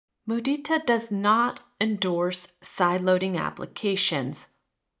Mudita does not endorse sideloading applications,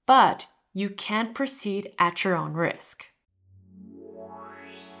 but you can proceed at your own risk.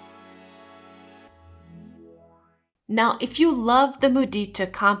 Now, if you love the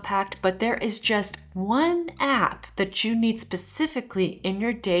Mudita Kompakt, but there is just one app that you need specifically in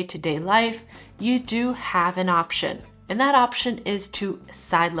your day-to-day life, you do have an option. And that option is to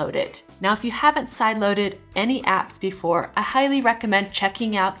sideload it. Now, if you haven't sideloaded any apps before, I highly recommend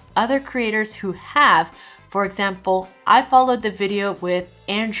checking out other creators who have. For example, I followed the video with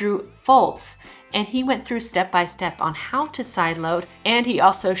Andrew Foltz, and he went through step-by-step on how to sideload, and he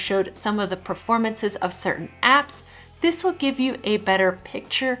also showed some of the performances of certain apps. This will give you a better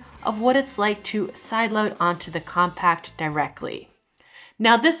picture of what it's like to sideload onto the Kompakt directly.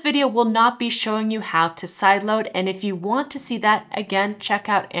 Now, this video will not be showing you how to sideload, and if you want to see that, again, check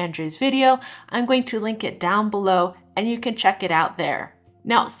out Andrew's video. I'm going to link it down below, and you can check it out there.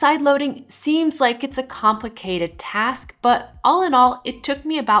 Now, sideloading seems like it's a complicated task, but all in all, it took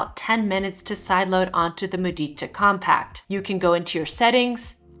me about 10 minutes to sideload onto the Mudita Kompakt. You can go into your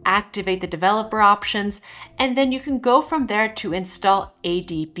settings, activate the developer options, and then you can go from there to install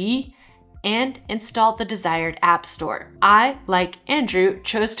ADB and install the desired app store. I, like Andrew,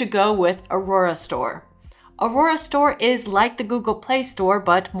 chose to go with Aurora Store. Aurora Store is like the Google Play Store,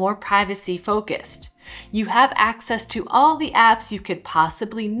 but more privacy focused. You have access to all the apps you could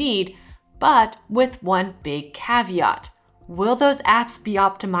possibly need, but with one big caveat. Will those apps be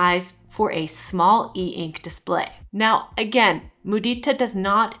optimized for a small e-ink display? Now, again, Mudita does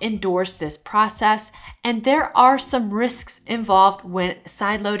not endorse this process, and there are some risks involved when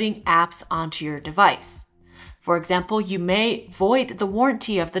sideloading apps onto your device. For example, you may void the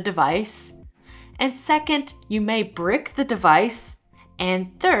warranty of the device, and second, you may brick the device,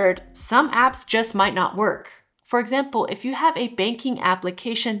 and third, some apps just might not work. For example, if you have a banking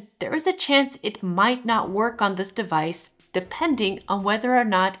application, there is a chance it might not work on this device depending on whether or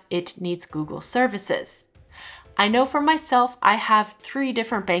not it needs Google services. I know for myself, I have 3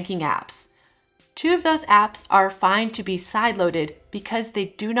 different banking apps. 2 of those apps are fine to be sideloaded because they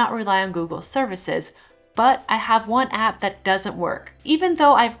do not rely on Google services, but I have one app that doesn't work. Even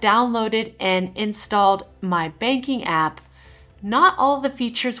though I've downloaded and installed my banking app, not all the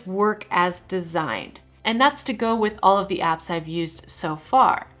features work as designed. And that's to go with all of the apps I've used so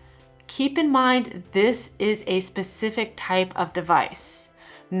far. Keep in mind, this is a specific type of device.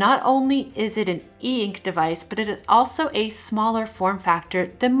 Not only is it an e-ink device, but it is also a smaller form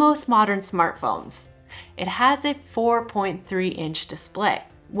factor than most modern smartphones. It has a 4.3-inch display.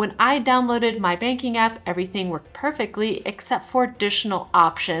 When I downloaded my banking app, everything worked perfectly except for additional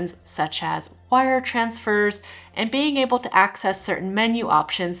options such as wire transfers and being able to access certain menu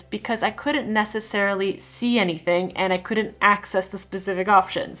options because I couldn't necessarily see anything and I couldn't access the specific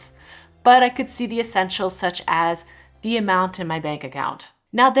options. But I could see the essentials such as the amount in my bank account.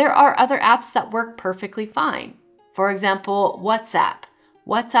 Now, there are other apps that work perfectly fine. For example, WhatsApp.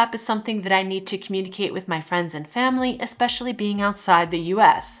 WhatsApp is something that I need to communicate with my friends and family, especially being outside the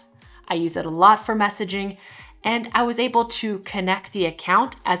US. I use it a lot for messaging, and I was able to connect the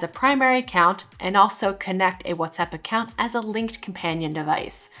account as a primary account and also connect a WhatsApp account as a linked companion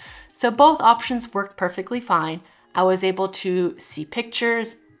device. So both options worked perfectly fine. I was able to see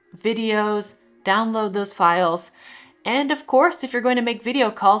pictures, videos, download those files. And of course, if you're going to make video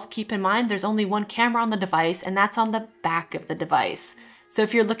calls, keep in mind there's only one camera on the device, and that's on the back of the device. So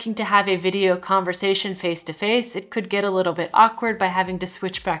if you're looking to have a video conversation face-to-face, it could get a little bit awkward by having to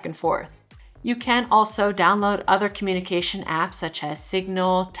switch back and forth. You can also download other communication apps such as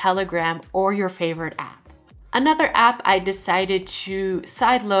Signal, Telegram, or your favorite app. Another app I decided to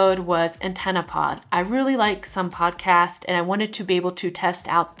sideload was AntennaPod. I really like some podcasts and I wanted to be able to test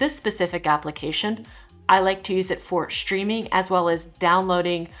out this specific application. I like to use it for streaming as well as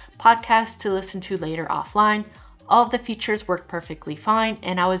downloading podcasts to listen to later offline. All of the features worked perfectly fine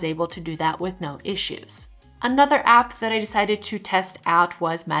and I was able to do that with no issues. Another app that I decided to test out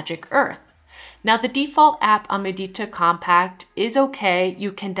was Magic Earth. Now, the default app on Mudita Kompakt is okay.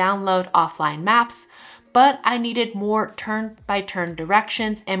 You can download offline maps, but I needed more turn-by-turn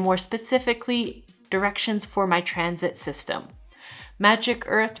directions and more specifically directions for my transit system. Magic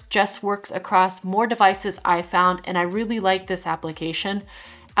Earth just works across more devices I found, and I really like this application.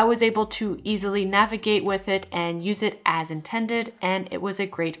 I was able to easily navigate with it and use it as intended, and it was a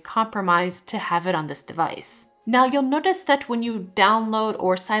great compromise to have it on this device. Now, you'll notice that when you download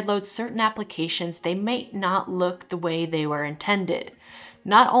or sideload certain applications, they may not look the way they were intended.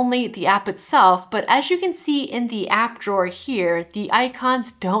 not only the app itself, but as you can see in the app drawer here, the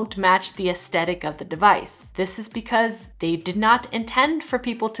icons don't match the aesthetic of the device. This is because they did not intend for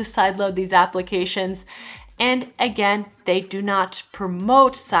people to sideload these applications. And again, they do not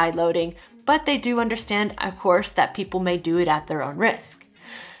promote sideloading, but they do understand, of course, that people may do it at their own risk.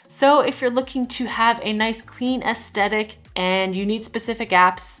 So if you're looking to have a nice clean aesthetic and you need specific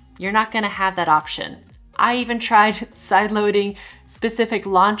apps, you're not gonna have that option. I even tried sideloading specific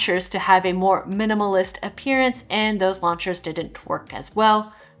launchers to have a more minimalist appearance, and those launchers didn't work as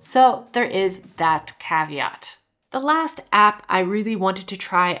well. So there is that caveat. The last app I really wanted to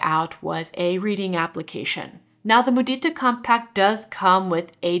try out was a reading application. Now the Mudita Kompakt does come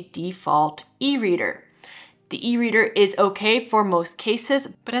with a default e-reader. The e-reader is okay for most cases,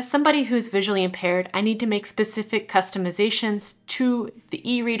 but as somebody who's visually impaired, I need to make specific customizations to the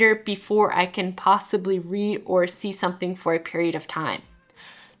e-reader before I can possibly read or see something for a period of time.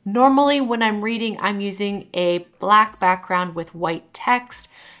 Normally when I'm reading, I'm using a black background with white text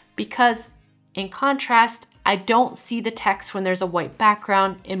because in contrast, I don't see the text when there's a white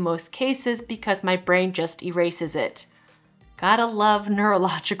background in most cases because my brain just erases it. Gotta love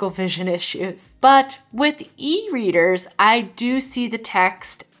neurological vision issues. But with e-readers, I do see the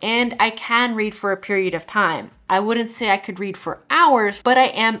text and I can read for a period of time. I wouldn't say I could read for hours, but I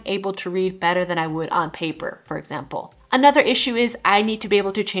am able to read better than I would on paper, for example. Another issue is I need to be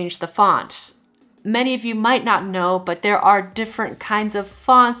able to change the font. Many of you might not know, but there are different kinds of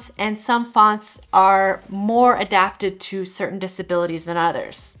fonts, and some fonts are more adapted to certain disabilities than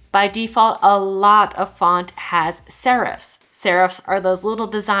others. By default, a lot of font has serifs. Serifs are those little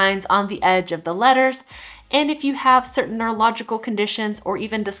designs on the edge of the letters, and if you have certain neurological conditions or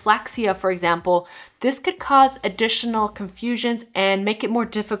even dyslexia, for example, this could cause additional confusions and make it more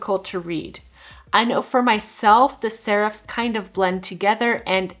difficult to read. I know for myself, the serifs kind of blend together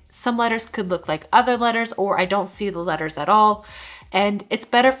and some letters could look like other letters, or I don't see the letters at all. And it's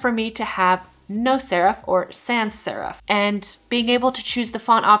better for me to have no serif or sans serif. And being able to choose the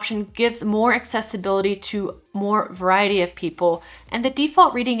font option gives more accessibility to more variety of people. And the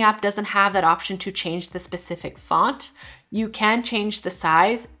default reading app doesn't have that option to change the specific font. You can change the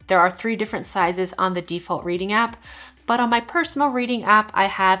size. There are 3 different sizes on the default reading app. But on my personal reading app, I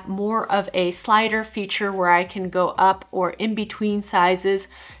have more of a slider feature where I can go up or in between sizes.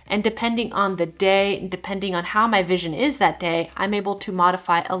 And depending on the day and depending on how my vision is that day, I'm able to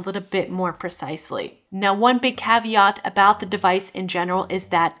modify a little bit more precisely. Now, one big caveat about the device in general is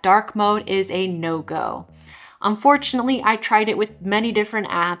that dark mode is a no-go. Unfortunately, I tried it with many different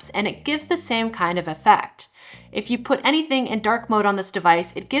apps and it gives the same kind of effect. If you put anything in dark mode on this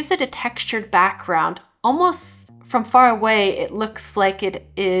device, it gives it a textured background. Almost from far away, it looks like it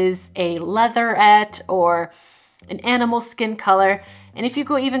is a leatherette or an animal skin color. And if you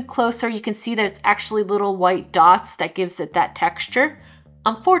go even closer, you can see that it's actually little white dots that gives it that texture.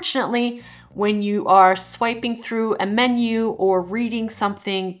 Unfortunately, when you are swiping through a menu or reading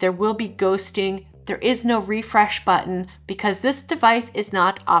something, there will be ghosting. There is no refresh button because this device is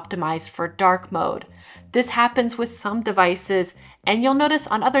not optimized for dark mode. This happens with some devices, and you'll notice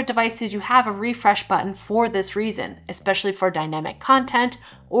on other devices you have a refresh button for this reason, especially for dynamic content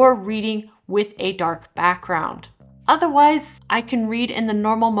or reading with a dark background. Otherwise, I can read in the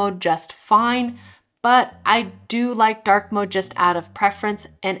normal mode just fine, but I do like dark mode just out of preference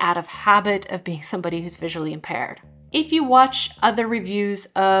and out of habit of being somebody who's visually impaired. If you watch other reviews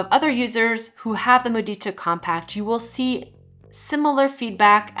of other users who have the Mudita Kompakt, you will see similar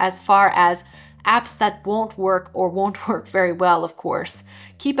feedback as far as apps that won't work or won't work very well, of course.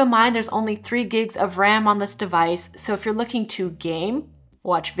 Keep in mind there's only 3 gigs of RAM on this device, so if you're looking to game,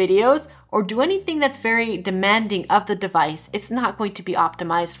 watch videos, or do anything that's very demanding of the device, it's not going to be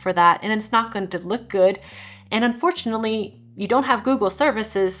optimized for that, and it's not going to look good. And unfortunately, you don't have Google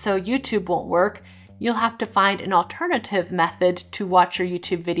services, so YouTube won't work. You'll have to find an alternative method to watch your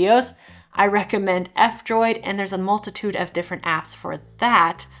YouTube videos. I recommend F-Droid, and there's a multitude of different apps for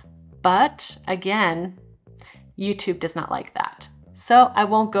that. But again, YouTube does not like that. So I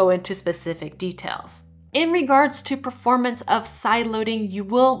won't go into specific details. In regards to performance of sideloading, you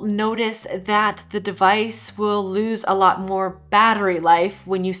will notice that the device will lose a lot more battery life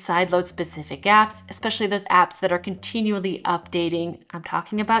when you sideload specific apps, especially those apps that are continually updating. I'm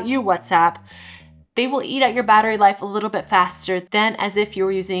talking about you, WhatsApp. They will eat at your battery life a little bit faster than as if you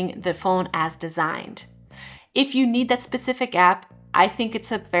were using the phone as designed. If you need that specific app, I think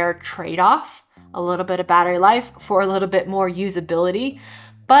it's a fair trade-off, a little bit of battery life for a little bit more usability,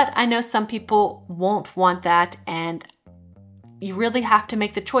 but I know some people won't want that, and you really have to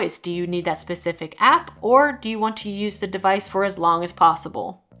make the choice. Do you need that specific app, or do you want to use the device for as long as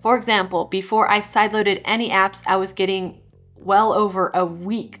possible? For example, before I sideloaded any apps, I was getting well over a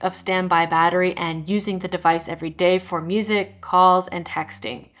week of standby battery and using the device every day for music, calls, and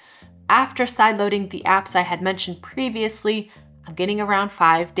texting. After sideloading the apps I had mentioned previously, I'm getting around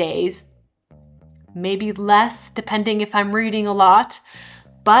 5 days, maybe less depending if I'm reading a lot.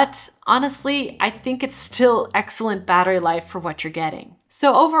 But honestly, I think it's still excellent battery life for what you're getting.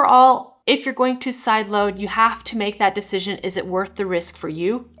 So overall, if you're going to sideload, you have to make that decision. Is it worth the risk for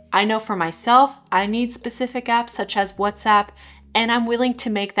you? I know for myself, I need specific apps such as WhatsApp, and I'm willing to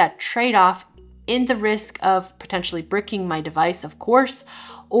make that trade-off in the risk of potentially bricking my device, of course,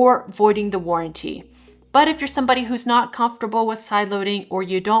 or voiding the warranty. But if you're somebody who's not comfortable with sideloading or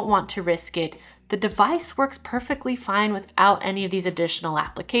you don't want to risk it, the device works perfectly fine without any of these additional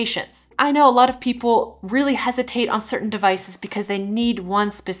applications. I know a lot of people really hesitate on certain devices because they need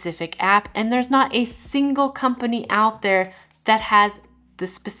one specific app, and there's not a single company out there that has the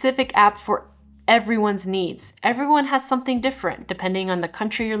specific app for everyone's needs. Everyone has something different depending on the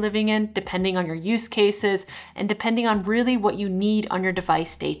country you're living in, depending on your use cases, and depending on really what you need on your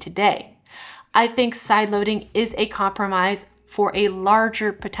device day to day. I think sideloading is a compromise for a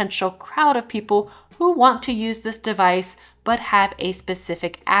larger potential crowd of people who want to use this device but have a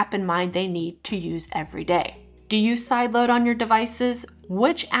specific app in mind they need to use every day. Do you sideload on your devices?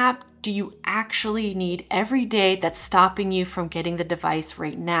 Which app do you actually need every day that's stopping you from getting the device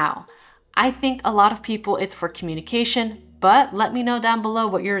right now? I think a lot of people it's for communication, but let me know down below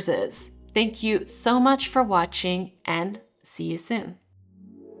what yours is. Thank you so much for watching and see you soon.